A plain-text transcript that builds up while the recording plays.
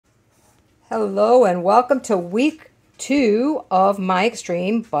Hello and welcome to week 2 of my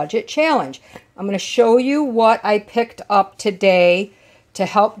Extreme Budget Challenge. I'm going to show you what I picked up today to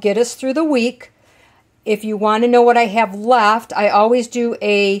help get us through the week. If you want to know what I have left, I always do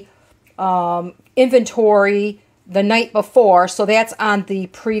a inventory the night before, so that's on the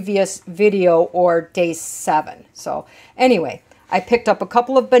previous video or day 7. So anyway, I picked up a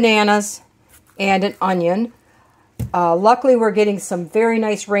couple of bananas and an onion. Luckily, we're getting some very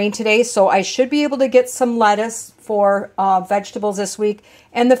nice rain today, so I should be able to get some lettuce for vegetables this week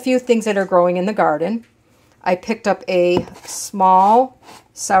and the few things that are growing in the garden. I picked up a small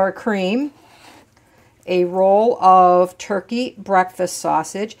sour cream, a roll of turkey breakfast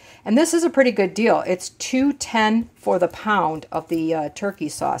sausage, and this is a pretty good deal. It's $2.10 for the pound of the turkey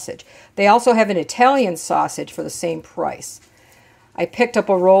sausage. They also have an Italian sausage for the same price. I picked up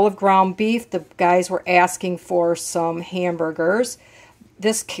a roll of ground beef. The guys were asking for some hamburgers.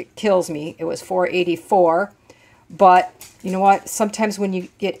 This kills me. It was $4.84. But you know what? Sometimes when you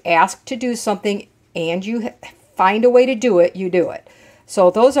get asked to do something and you find a way to do it, you do it.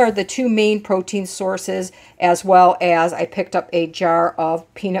 So those are the two main protein sources, as well as I picked up a jar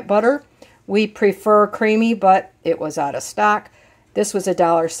of peanut butter. We prefer creamy, but it was out of stock. This was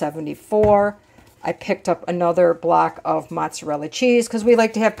 $1.74. I picked up another block of mozzarella cheese because we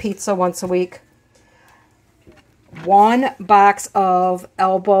like to have pizza once a week. 1 box of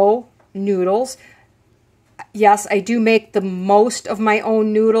elbow noodles. Yes, I do make the most of my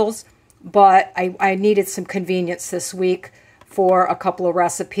own noodles, but I needed some convenience this week for a couple of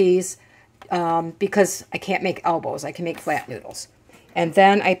recipes because I can't make elbows. I can make flat noodles. And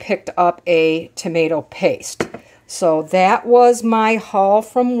then I picked up a tomato paste. So that was my haul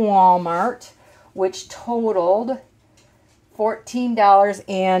from Walmart, which totaled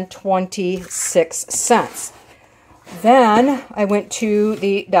 $14.26. Then I went to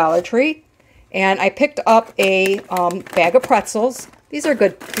the Dollar Tree and I picked up a bag of pretzels. These are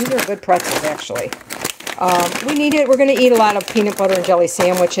good. These are good pretzels, actually. We need it. We're going to eat a lot of peanut butter and jelly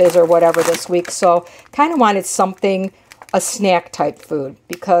sandwiches or whatever this week, so kind of wanted something, a snack type food,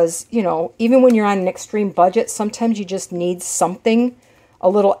 because you know, even when you're on an extreme budget, sometimes you just need something a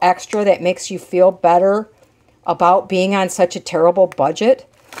little extra that makes you feel better about being on such a terrible budget.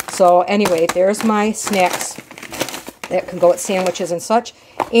 So anyway, there's my snacks that can go with sandwiches and such.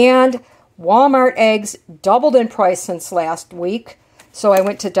 And Walmart eggs doubled in price since last week. So I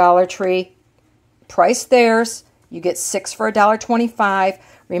went to Dollar Tree, priced theirs. You get 6 for $1.25.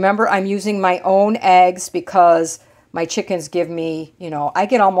 Remember, I'm using my own eggs because my chickens give me, you know, I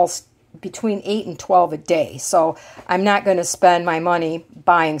get almost between 8 and 12 a day. So I'm not going to spend my money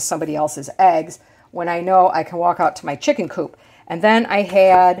buying somebody else's eggs when I know I can walk out to my chicken coop. And then I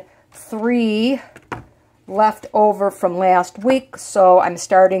had 3 left over from last week, so I'm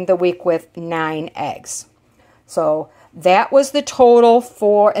starting the week with 9 eggs. So that was the total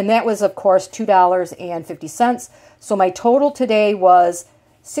for, and that was of course $2.50. So my total today was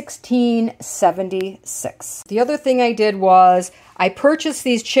 $16.76. The other thing I did was I purchased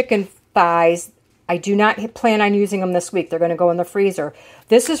these chicken thighs. I do not plan on using them this week. They're going to go in the freezer.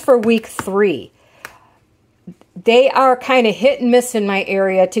 This is for week 3. They are kind of hit and miss in my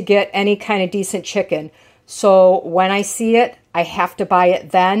area to get any kind of decent chicken. So when I see it, I have to buy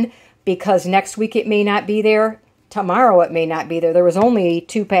it then, because next week it may not be there. Tomorrow it may not be there. There was only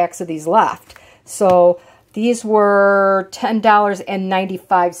 2 packs of these left. So these were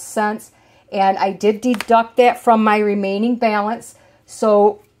 $10.95. And I did deduct that from my remaining balance.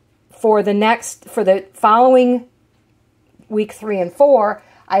 So for the following week 3 and 4,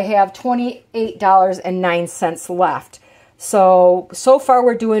 I have $28.09 left. So far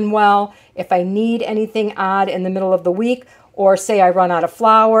we're doing well. If I need anything odd in the middle of the week, or say I run out of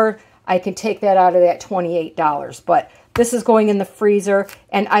flour, I can take that out of that $28. But this is going in the freezer,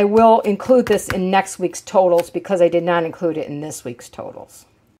 and I will include this in next week's totals because I did not include it in this week's totals.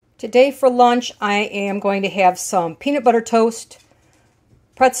 Today for lunch, I am going to have some peanut butter toast,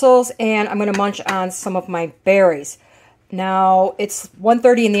 pretzels, and I'm going to munch on some of my berries. Now, it's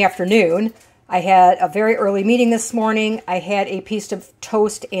 1:30 in the afternoon. I had a very early meeting this morning. I had a piece of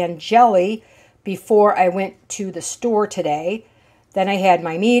toast and jelly before I went to the store today. Then I had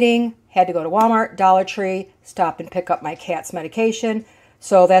my meeting, had to go to Walmart, Dollar Tree, stop and pick up my cat's medication.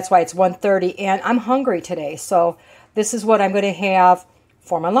 So that's why it's 1:30, and I'm hungry today. So this is what I'm going to have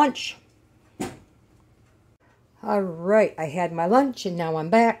for my lunch. All right, I had my lunch and now I'm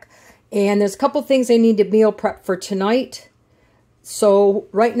back. And there's a couple things I need to meal prep for tonight. So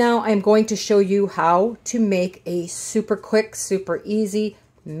right now I'm going to show you how to make a super quick, super easy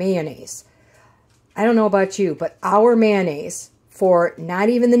mayonnaise. I don't know about you, but our mayonnaise for not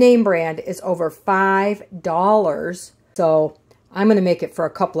even the name brand is over $5. So I'm going to make it for a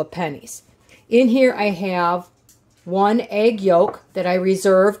couple of pennies. In here I have 1 egg yolk that I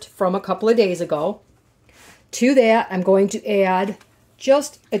reserved from a couple of days ago. To that, I'm going to add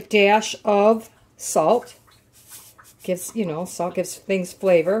just a dash of salt. Gives, you know, salt gives things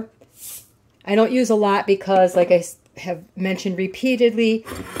flavor. I don't use a lot because, like I have mentioned repeatedly,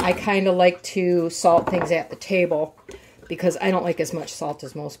 I kind of like to salt things at the table because I don't like as much salt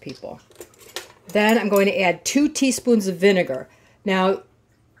as most people. Then I'm going to add 2 teaspoons of vinegar. Now,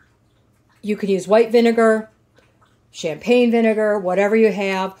 you can use white vinegar, champagne vinegar, whatever you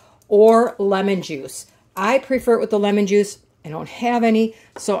have, or lemon juice. I prefer it with the lemon juice. I don't have any,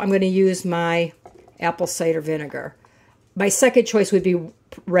 so I'm going to use my apple cider vinegar. My second choice would be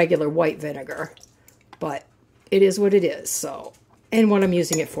regular white vinegar, but it is what it is. So, and what I'm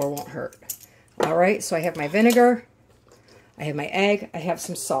using it for won't hurt. All right, so I have my vinegar, I have my egg, I have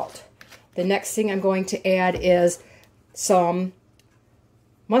some salt. The next thing I'm going to add is some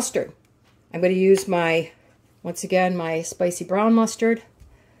mustard. I'm going to use my, once again, my spicy brown mustard.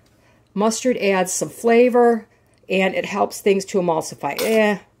 Mustard adds some flavor, and it helps things to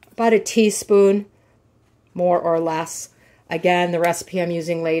emulsify. About a teaspoon, more or less. Again, the recipe I'm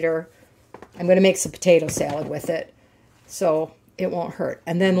using later. I'm going to make some potato salad with it, so it won't hurt.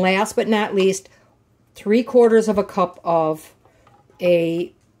 And then last but not least, 3/4 of a cup of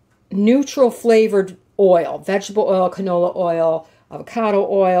a neutral flavored oil. Vegetable oil, canola oil, avocado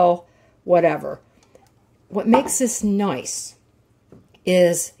oil, whatever. What makes this nice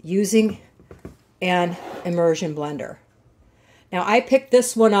is using an immersion blender. Now, I picked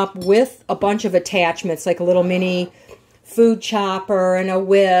this one up with a bunch of attachments, like a little mini food chopper and a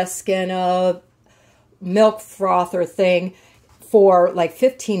whisk and a milk frother thing for like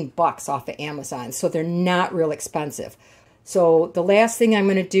 15 bucks off of Amazon. So they're not real expensive. So the last thing I'm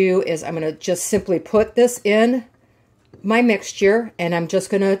going to do is I'm going to just simply put this in my mixture, and I'm just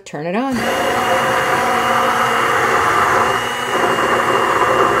going to turn it on.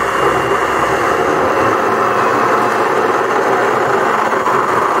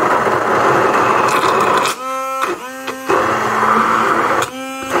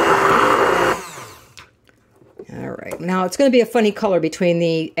 Now, it's going to be a funny color between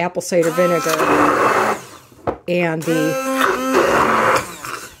the apple cider vinegar and the,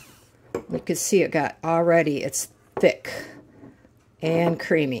 you can see it got already, it's thick and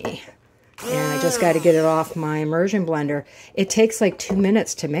creamy. And I just got to get it off my immersion blender. It takes like 2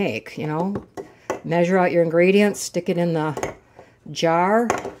 minutes to make, you know. Measure out your ingredients, stick it in the jar.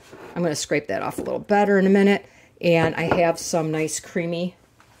 I'm going to scrape that off a little better in a minute. And I have some nice creamy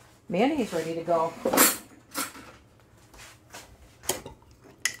mayonnaise ready to go.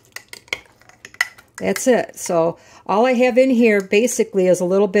 That's it. So all I have in here basically is a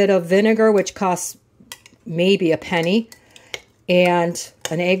little bit of vinegar, which costs maybe a penny, and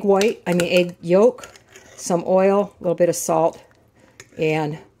an egg egg yolk, some oil, a little bit of salt,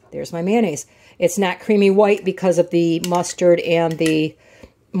 and there's my mayonnaise. It's not creamy white because of the mustard and the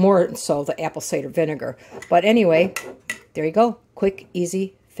more so the apple cider vinegar. But anyway, there you go. Quick,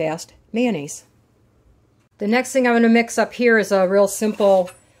 easy, fast mayonnaise. The next thing I'm going to mix up here is a real simple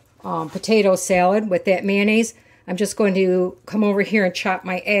potato salad with that mayonnaise. I'm just going to come over here and chop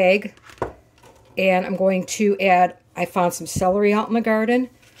my egg, and I'm going to add, I found some celery out in the garden.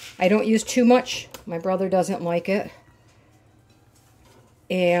 I don't use too much. My brother doesn't like it.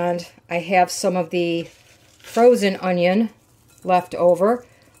 And I have some of the frozen onion left over.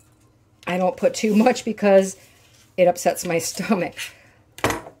 I don't put too much because it upsets my stomach.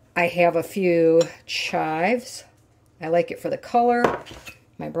 I have a few chives. I like it for the color.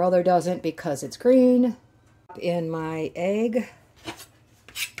 My brother doesn't because it's green. In my egg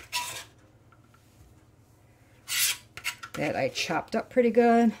that I chopped up pretty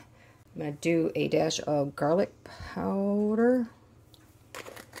good. I'm going to do a dash of garlic powder.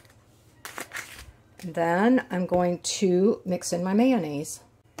 And then I'm going to mix in my mayonnaise.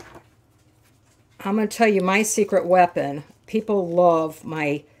 I'm going to tell you my secret weapon. People love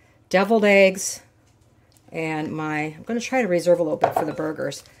my deviled eggs. And I'm going to try to reserve a little bit for the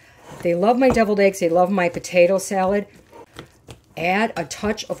burgers. They love my deviled eggs. They love my potato salad. Add a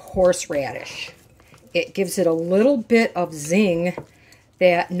touch of horseradish. It gives it a little bit of zing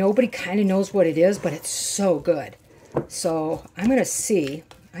that nobody kind of knows what it is, but it's so good. So I'm going to see.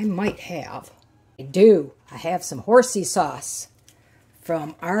 I might have. I do. I have some horsey sauce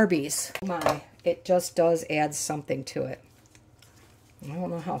from Arby's. My, it just does add something to it. I don't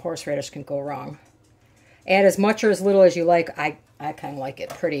know how horseradish can go wrong. Add as much or as little as you like. I kind of like it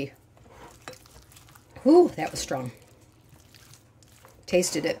pretty. Whew, that was strong.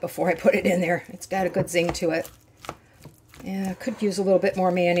 tasted it before I put it in there. It's got a good zing to it. Yeah, I could use a little bit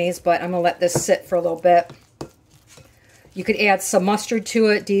more mayonnaise, but I'm going to let this sit for a little bit. You could add some mustard to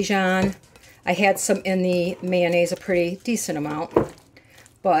it, Dijon. I had some in the mayonnaise, a pretty decent amount.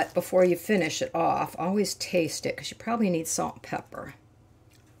 But before you finish it off, always taste it, because you probably need salt and pepper.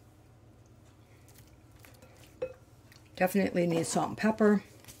 Definitely need salt and pepper.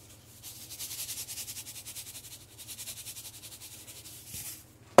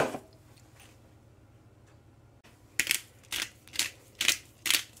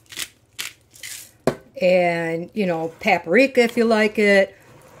 And, you know, paprika if you like it.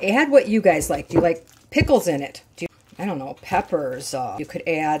 Add what you guys like. Do you like pickles in it? Do you, I don't know, peppers. You could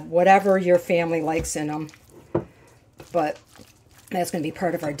add whatever your family likes in them. But that's going to be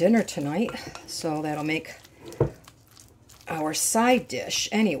part of our dinner tonight. So that'll make our side dish.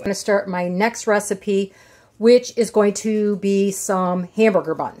 Anyway, I'm going to start my next recipe, which is going to be some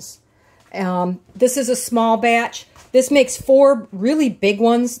hamburger buns. This is a small batch. This makes 4 really big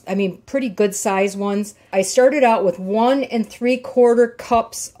ones. I mean, pretty good size ones. I started out with 1 3/4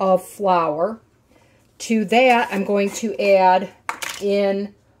 cups of flour. To that, I'm going to add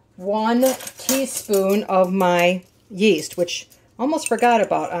in 1 teaspoon of my yeast, which I almost forgot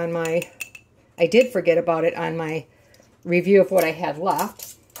about on my, I did forget about it on my review of what I had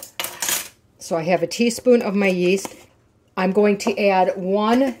left. So I have a teaspoon of my yeast. I'm going to add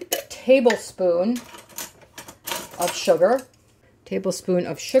 1 tablespoon of sugar. Tablespoon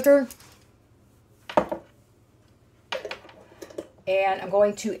of sugar. And I'm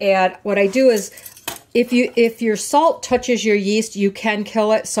going to add, what I do is, if your salt touches your yeast, you can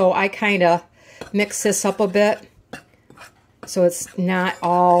kill it. So I kind of mix this up a bit, so it's not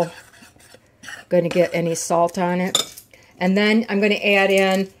all going to get any salt on it. And then I'm going to add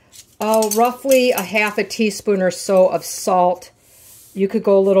in, roughly a half a teaspoon or so of salt. You could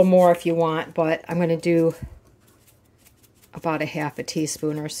go a little more if you want, but I'm going to do about a half a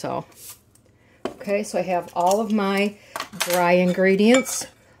teaspoon or so. Okay, so I have all of my dry ingredients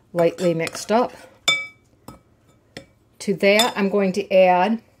lightly mixed up. To that, I'm going to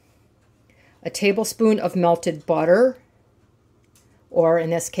add a tablespoon of melted butter, or in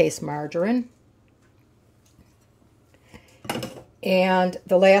this case, margarine. And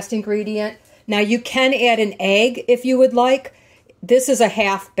the last ingredient, now you can add an egg if you would like. This is a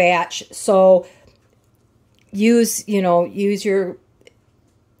half batch, so use your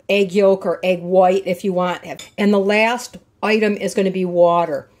egg yolk or egg white if you want. And the last item is going to be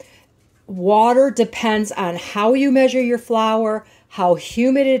water. Water depends on how you measure your flour, how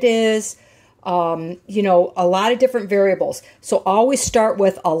humid it is, a lot of different variables. So always start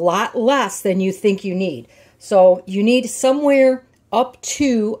with a lot less than you think you need. So you need somewhere up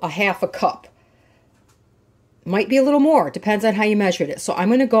to a half a cup. Might be a little more, depends on how you measured it. So I'm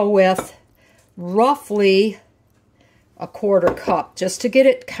going to go with roughly a 1/4 cup just to get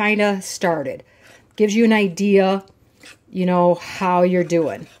it kind of started. Gives you an idea, how you're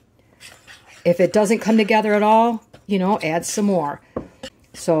doing. If it doesn't come together at all, add some more.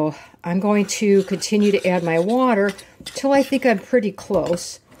 So I'm going to continue to add my water till I think I'm pretty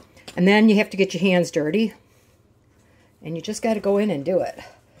close. And then you have to get your hands dirty. And you just got to go in and do it.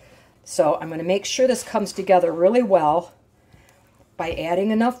 So I'm going to make sure this comes together really well by adding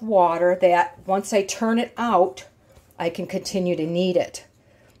enough water that once I turn it out, I can continue to knead it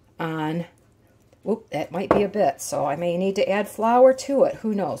on, that might be a bit, so I may need to add flour to it,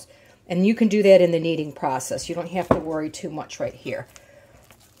 who knows. And you can do that in the kneading process. You don't have to worry too much right here.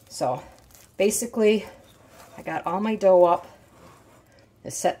 So basically, I got all my dough up. I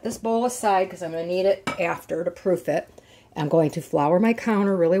set this bowl aside because I'm going to need it after to proof it. I'm going to flour my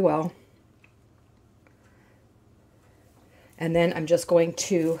counter really well. And then I'm just going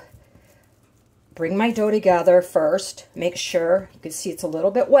to bring my dough together first. Make sure, you can see it's a little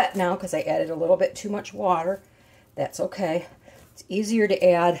bit wet now because I added a little bit too much water. That's okay. It's easier to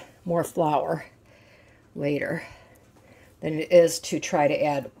add more flour later than it is to try to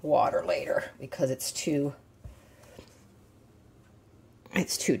add water later because it's too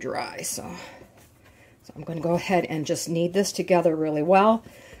dry. So I'm going to go ahead and just knead this together really well.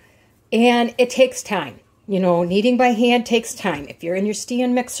 And it takes time. Kneading by hand takes time. If you're in your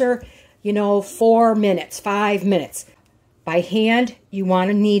stand mixer, 4 minutes, 5 minutes. By hand, you want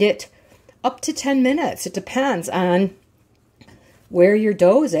to knead it up to 10 minutes. It depends on where your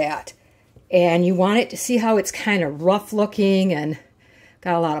dough's at. And you want it to see how it's kind of rough looking and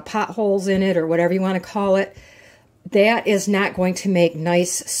got a lot of potholes in it or whatever you want to call it. That is not going to make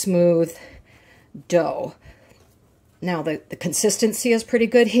nice, smooth dough. Now, the consistency is pretty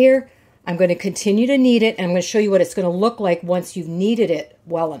good here. I'm going to continue to knead it, and I'm going to show you what it's going to look like once you've kneaded it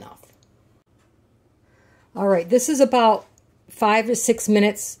well enough. All right, this is about 5 to 6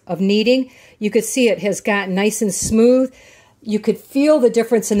 minutes of kneading. You could see it has gotten nice and smooth. You could feel the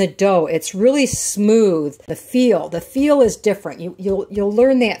difference in the dough. It's really smooth. The feel is different. You'll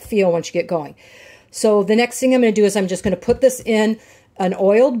learn that feel once you get going. So the next thing I'm going to do is I'm just going to put this in an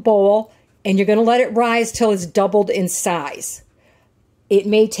oiled bowl, and you're going to let it rise till it's doubled in size. It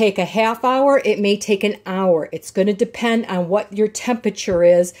may take a half hour. It may take an hour. It's going to depend on what your temperature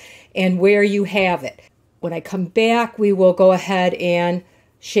is and where you have it. When I come back, we will go ahead and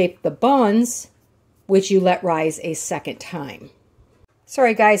shape the buns, which you let rise a second time.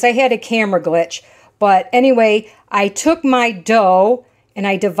 Sorry guys, I had a camera glitch. But anyway, I took my dough and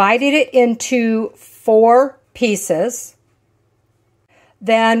I divided it into 4 pieces.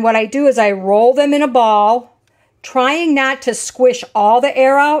 Then what I do is I roll them in a ball, trying not to squish all the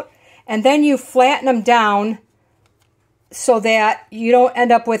air out, and then you flatten them down so that you don't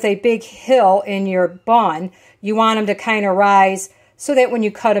end up with a big hill in your bun. You want them to kind of rise so that when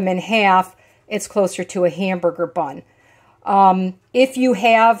you cut them in half, it's closer to a hamburger bun. If you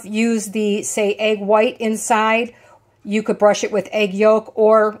have used the, say, egg white inside, you could brush it with egg yolk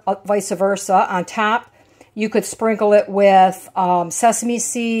or vice versa on top. You could sprinkle it with sesame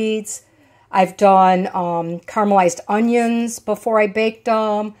seeds. I've done caramelized onions before I baked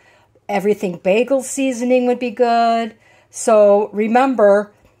them. Everything bagel seasoning would be good. So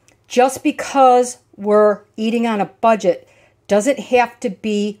remember, just because we're eating on a budget doesn't have to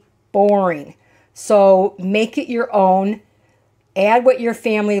be boring. So make it your own, add what your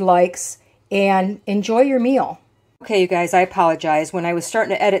family likes, and enjoy your meal. Okay, you guys, I apologize. When I was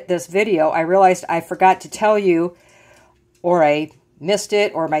starting to edit this video, I realized I forgot to tell you, or I missed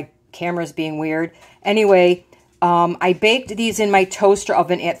it, or my camera's being weird. Anyway, I baked these in my toaster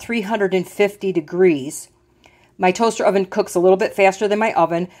oven at 350 degrees. My toaster oven cooks a little bit faster than my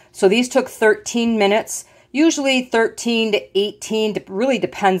oven, so these took 13 minutes. Usually 13 to 18, really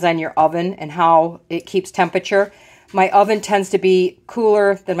depends on your oven and how it keeps temperature. My oven tends to be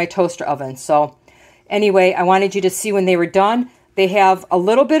cooler than my toaster oven. So anyway, I wanted you to see when they were done. They have a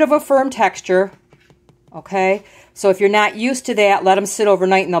little bit of a firm texture, okay? So if you're not used to that, let them sit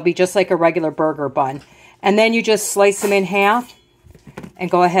overnight and they'll be just like a regular burger bun. And then you just slice them in half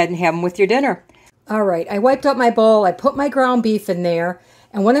and go ahead and have them with your dinner. All right, I wiped up my bowl. I put my ground beef in there.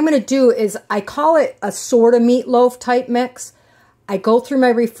 And what I'm going to do is, I call it a sort of meatloaf type mix. I go through my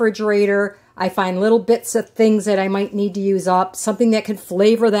refrigerator. I find little bits of things that I might need to use up, something that can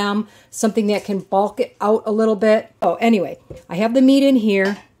flavor them, something that can bulk it out a little bit. Oh, anyway, I have the meat in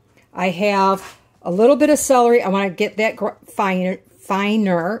here. I have a little bit of celery. I want to get that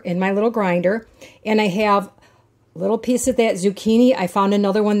finer in my little grinder. And I have a little piece of that zucchini. I found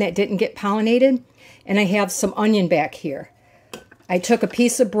another one that didn't get pollinated. And I have some onion back here. I took a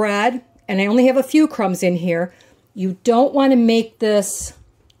piece of bread, and I only have a few crumbs in here. You don't want to make this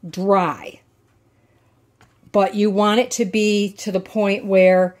dry, but you want it to be to the point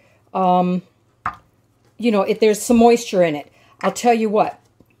where, you know, if there's some moisture in it. I'll tell you what,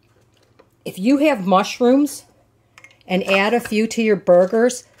 if you have mushrooms and add a few to your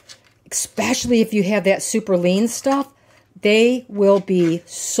burgers, especially if you have that super lean stuff, they will be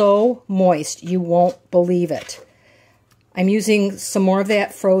so moist, you won't believe it. I'm using some more of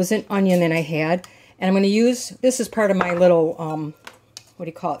that frozen onion than I had. And I'm going to use, this is part of my little, what do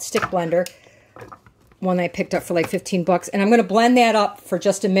you call it, stick blender. One I picked up for like 15 bucks. And I'm going to blend that up for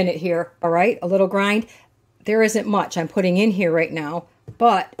just a minute here, all right? A little grind. There isn't much I'm putting in here right now,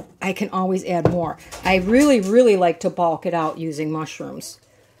 but I can always add more. I really, really like to bulk it out using mushrooms.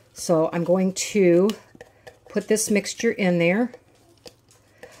 So I'm going to put this mixture in there.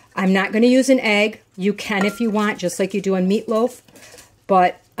 I'm not going to use an egg. You can if you want, just like you do on meatloaf,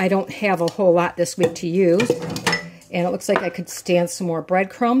 but I don't have a whole lot this week to use. And it looks like I could stand some more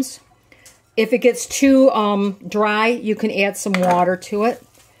breadcrumbs. If it gets too dry, you can add some water to it.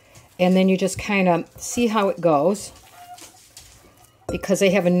 And then you just kind of see how it goes. Because I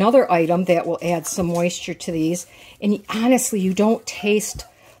have another item that will add some moisture to these. And honestly, you don't taste,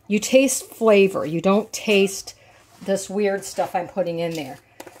 you taste flavor. You don't taste this weird stuff I'm putting in there.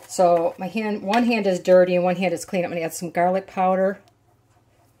 So my hand, one hand is dirty and one hand is clean. I'm going to add some garlic powder.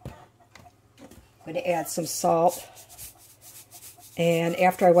 I'm going to add some salt. And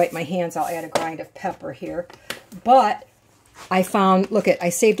after I wipe my hands, I'll add a grind of pepper here. But I found, look at, I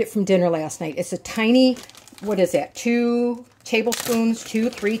saved it from dinner last night. It's a tiny, what is that, 3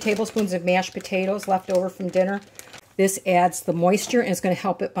 tablespoons of mashed potatoes left over from dinner. This adds the moisture and it's going to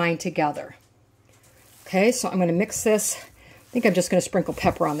help it bind together. Okay, so I'm going to mix this think I'm just going to sprinkle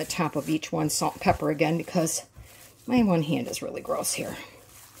pepper on the top of each one, salt and pepper again, because my one hand is really gross here.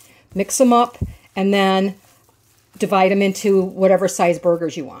 Mix them up and then divide them into whatever size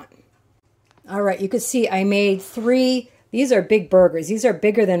burgers you want. All right, you can see I made 3. These are big burgers. These are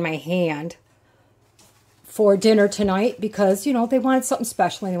bigger than my hand for dinner tonight because, you know, they wanted something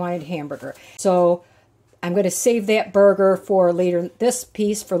special and they wanted a hamburger. So I'm going to save that burger for later, this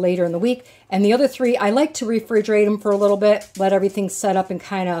piece for later in the week. And the other 3, I like to refrigerate them for a little bit, let everything set up and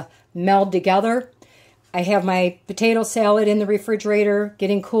kind of meld together. I have my potato salad in the refrigerator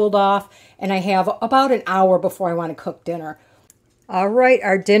getting cooled off, and I have about an hour before I want to cook dinner. All right,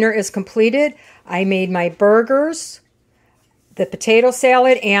 our dinner is completed. I made my burgers, the potato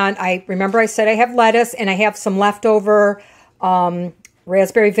salad, and I said I have lettuce, and I have some leftover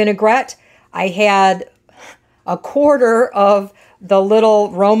raspberry vinaigrette. I had a quarter of the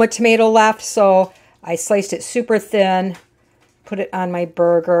little Roma tomato left, so I sliced it super thin, put it on my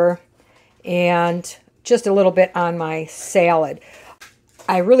burger, and just a little bit on my salad.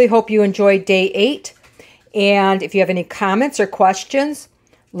 I really hope you enjoyed day 8. And if you have any comments or questions,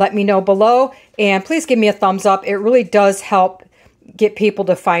 let me know below. And please give me a thumbs up. It really does help get people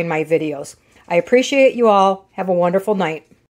to find my videos. I appreciate you all. Have a wonderful night.